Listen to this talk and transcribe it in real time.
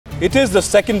It is the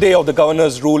second day of the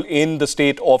governor's rule in the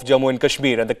state of Jammu and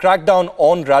Kashmir, and the crackdown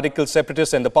on radical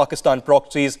separatists and the Pakistan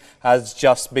proxies has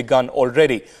just begun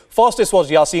already. First, it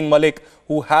was Yasin Malik,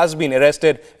 who has been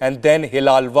arrested, and then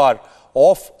Hilal War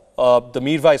of the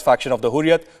Mirwaiz faction of the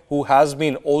Hurriyat, who has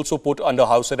been also put under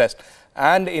house arrest.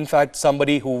 And in fact,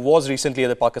 somebody who was recently at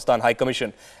the Pakistan High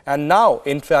Commission. And now,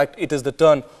 in fact, it is the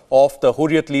turn of the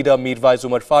Hurriyat leader Mirwaiz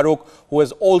Umar Farooq, who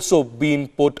has also been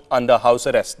put under house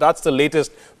arrest. That's the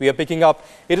latest we are picking up.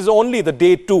 It is only the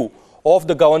day 2 of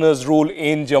the governor's rule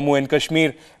in Jammu and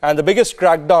Kashmir, and the biggest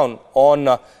crackdown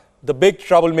on the big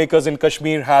troublemakers in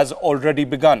Kashmir has already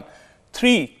begun.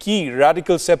 3 key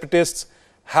radical separatists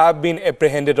have been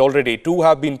apprehended already. 2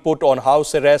 have been put on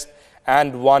house arrest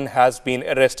and 1 has been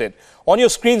arrested. On your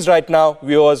screens right now,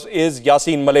 viewers, is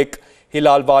Yasin Malik,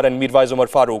 Hilal War and Mirwaiz Umar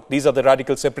Farooq. These are the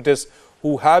radical separatists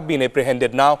who have been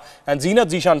apprehended now. And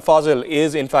Zeenat Zishan Fazil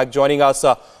is in fact joining us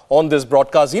on this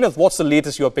broadcast. Zeenat, what's the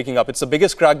latest you are picking up? It's the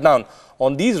biggest crackdown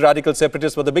on these radical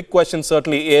separatists, but the big question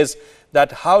certainly is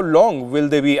that how long will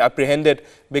they be apprehended,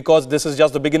 because this is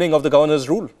just the beginning of the governor's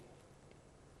rule?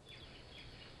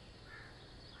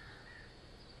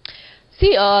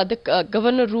 See, the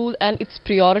governor rule and its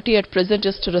priority at present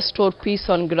is to restore peace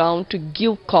on ground, to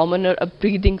give commoner a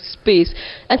breathing space,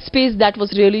 and space that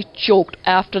was really choked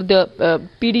after the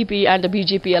PDP and the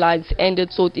BJP alliance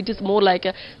ended. So it is more like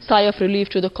a sigh of relief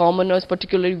to the commoners.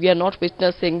 Particularly, we are not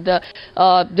witnessing the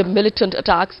militant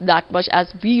attacks that much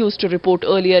as we used to report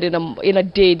earlier. In a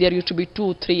day, there used to be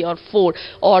 2, 3 or 4,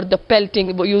 or the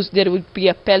pelting. There would be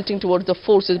a pelting towards the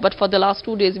forces. But for the last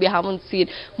 2 days, we haven't seen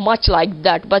much like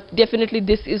that. But definitely,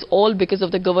 this is all because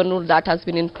of the governor that has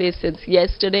been in place since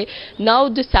yesterday. Now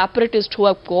the separatists who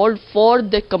have called for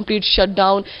the complete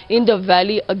shutdown in the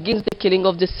valley against the killing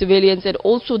of the civilians and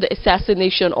also the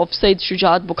assassination of Sayyid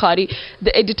Shujaat Bukhari,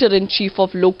 the editor-in-chief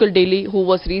of Local Daily, who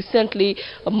was recently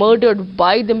murdered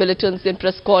by the militants in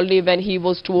Press Colony when he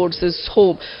was towards his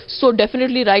home. So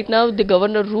definitely right now the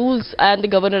governor rules and the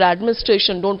governor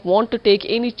administration don't want to take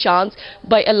any chance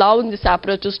by allowing the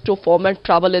separatists to foment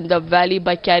trouble in the valley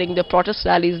by carrying the protest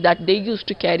rallies that they used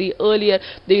to carry earlier.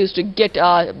 They used to get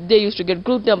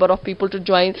good number of people to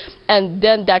join, and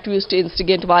then that used to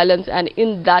instigate violence, and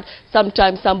in that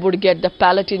sometimes some would get the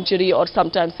palate injury, or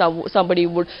sometimes somebody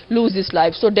would lose his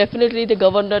life. So definitely the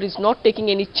governor is not taking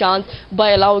any chance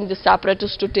by allowing the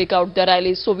separatists to take out the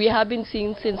rallies. So we have been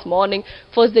seeing since morning,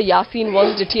 first the Yasin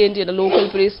was detained in a local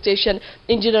police station.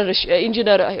 Engineer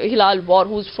Hilal War,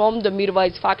 who's from the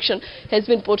Mirwaiz faction, has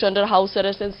been put under house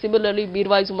arrest, and similarly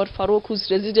Mirwaiz Umar Farooq, whose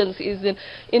residence is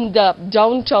in the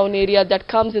downtown area that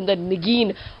comes in the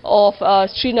Nagin of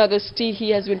Srinagar city, he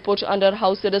has been put under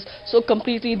house arrest. So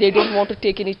completely they don't want to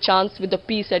take any chance with the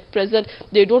peace at present.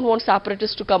 They don't want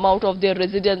separatists to come out of their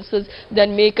residences,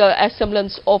 then make a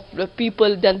semblance of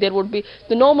people. Then there would be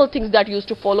the normal things that used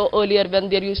to follow earlier when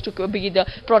there used to be the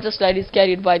protest rallies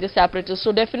carried by the separatists.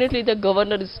 So definitely the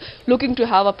governor is looking to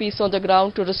have a peace on the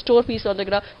ground, to restore peace on the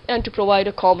ground, and to provide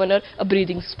a commoner a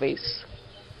breathing space.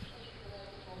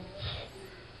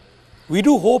 We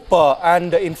do hope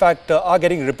and in fact are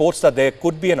getting reports that there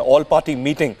could be an all-party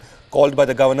meeting called by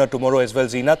the governor tomorrow as well,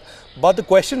 Zeenat. But the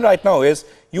question right now is,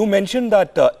 you mentioned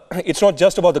that it's not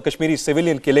just about the Kashmiri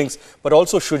civilian killings, but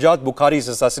also Shujaat Bukhari's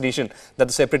assassination that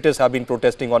the separatists have been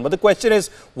protesting on. But the question is,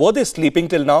 were they sleeping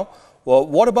till now?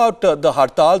 What about the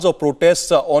hartals or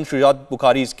protests on Shujaat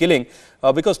Bukhari's killing?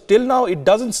 Because till now, it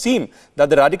doesn't seem that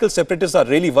the radical separatists are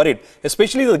really worried,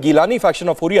 especially the Gilani faction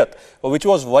of Hurriyat, which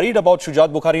was worried about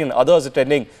Shujaat Bukhari and others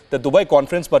attending the Dubai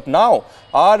conference, but now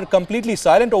are completely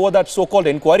silent over that so-called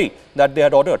inquiry that they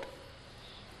had ordered.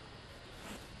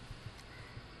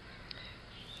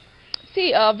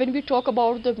 See, when we talk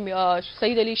about the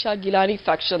Sayyid Ali Shah Gilani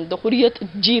faction, the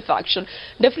Hurriyat G faction,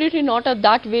 definitely not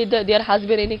that way there has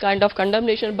been any kind of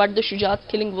condemnation, but the Shujaat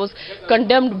killing was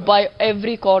condemned by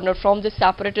every corner, from the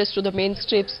separatists to the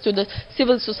mainstreams to the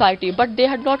civil society, but they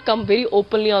had not come very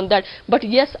openly on that. But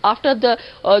yes, after the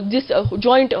this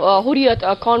joint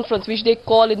Hurriyat conference, which they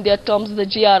call in their terms the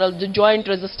JRL, the Joint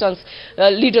Resistance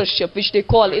Leadership, which they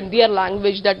call in their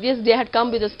language, that yes, they had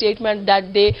come with a statement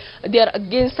that they are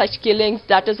against such killing.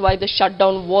 That is why the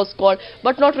shutdown was called.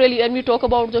 But not really. When we talk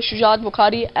about the Shujaat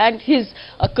Bukhari and his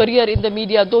career in the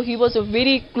media, though he was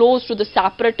very close to the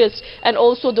separatists, and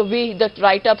also the way that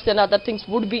write-ups and other things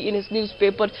would be in his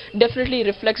newspaper definitely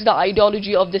reflects the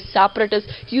ideology of the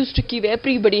separatists. He used to keep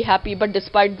everybody happy, but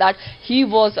despite that, he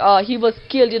was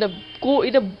killed in a go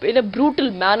in a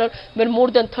brutal manner when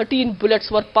more than 13 bullets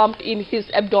were pumped in his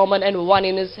abdomen and one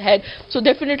in his head. So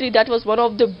definitely that was one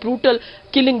of the brutal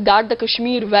killing that the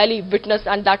Kashmir Valley witnessed,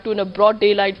 and that too in a broad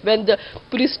daylight when the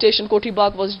police station Koti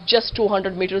Bagh was just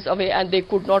 200 meters away and they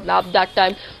could not nab that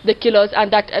time the killers,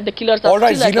 and the killers are all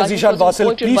right, still Zina Zishan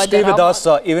Basil, please stay with us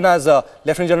even as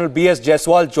Lieutenant General B.S.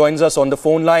 Jaiswal joins us on the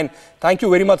phone line. Thank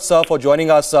you very much, sir, for joining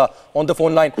us on the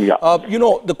phone line. Yeah. You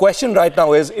know, the question right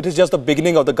now is, it is just the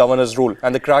beginning of the governor's rule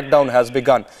and the crackdown has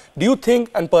begun. Do you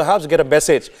think, and perhaps get a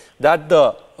message, that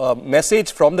the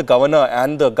message from the governor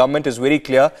and the government is very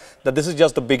clear that this is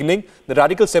just the beginning? The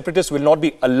radical separatists will not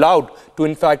be allowed to,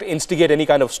 in fact, instigate any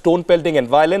kind of stone pelting and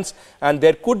violence, and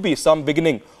there could be some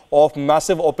beginning of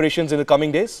massive operations in the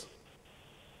coming days?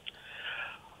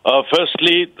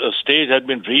 Firstly, the stage had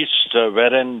been reached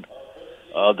wherein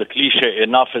the cliche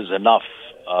 "enough is enough,"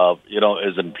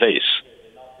 is in place.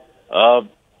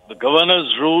 The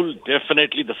governor's rule,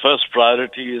 definitely the first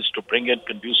priority is to bring in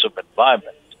conducive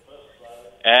environment.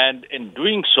 And in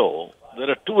doing so, there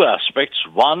are two aspects.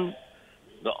 One,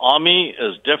 the army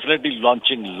is definitely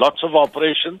launching lots of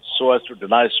operations so as to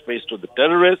deny space to the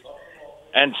terrorists.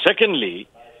 And secondly,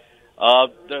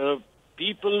 the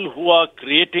people who are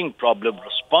creating problem,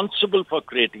 responsible for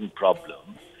creating problem,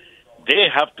 they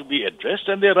have to be addressed,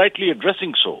 and they're rightly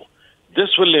addressing so.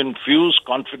 This will infuse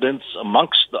confidence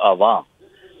amongst the Awam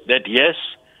that yes,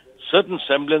 certain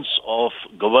semblance of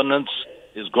governance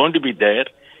is going to be there,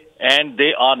 and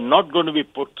they are not going to be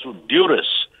put through duress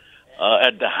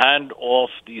at the hand of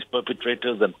these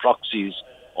perpetrators and proxies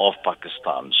of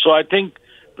Pakistan. So I think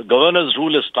the governor's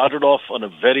rule has started off on a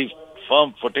very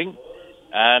firm footing,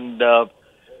 and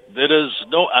there is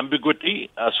no ambiguity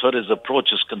as far as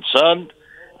approach is concerned.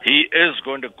 He is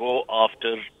going to go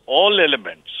after all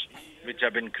elements which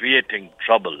have been creating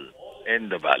trouble in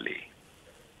the valley.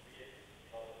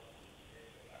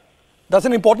 That's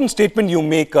an important statement you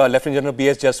make, Lieutenant General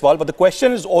B.S. Jaiswal. But the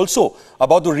question is also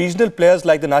about the regional players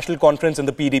like the National Conference and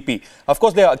the PDP. Of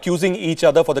course, they are accusing each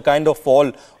other for the kind of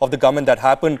fall of the government that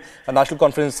happened. The National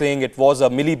Conference saying it was a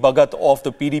milli bhagat of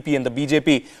the PDP and the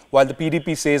BJP, while the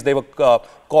PDP says they were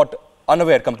caught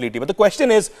unaware completely. But the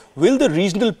question is, will the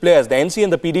regional players, the NC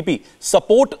and the PDP,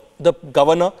 support the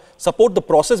governor, support the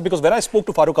process? Because when I spoke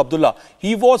to Farooq Abdullah,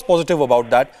 he was positive about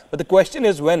that. But the question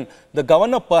is, when the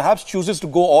governor perhaps chooses to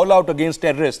go all out against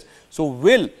terrorists, so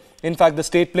will, in fact, the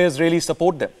state players really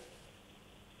support them?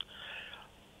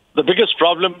 The biggest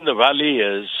problem in the valley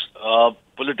is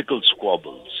political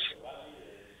squabbles.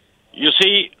 You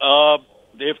see,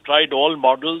 they've tried all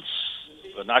models.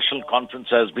 The National Conference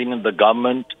has been in the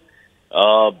government.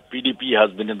 PDP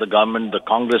has been in the government, the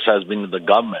Congress has been in the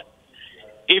government.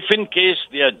 If in case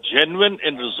they are genuine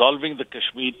in resolving the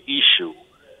Kashmir issue,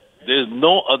 there is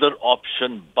no other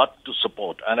option but to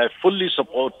support. And I fully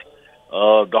support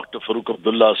Dr. Farooq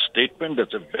Abdullah's statement.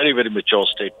 That's a very, very mature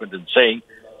statement in saying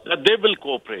that they will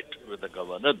cooperate with the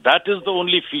governor. That is the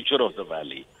only feature of the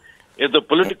valley. Is the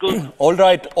political... All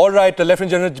right,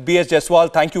 Lieutenant General B.S.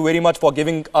 Jaiswal, thank you very much for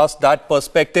giving us that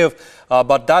perspective.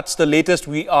 But that's the latest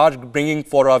we are bringing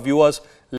for our viewers.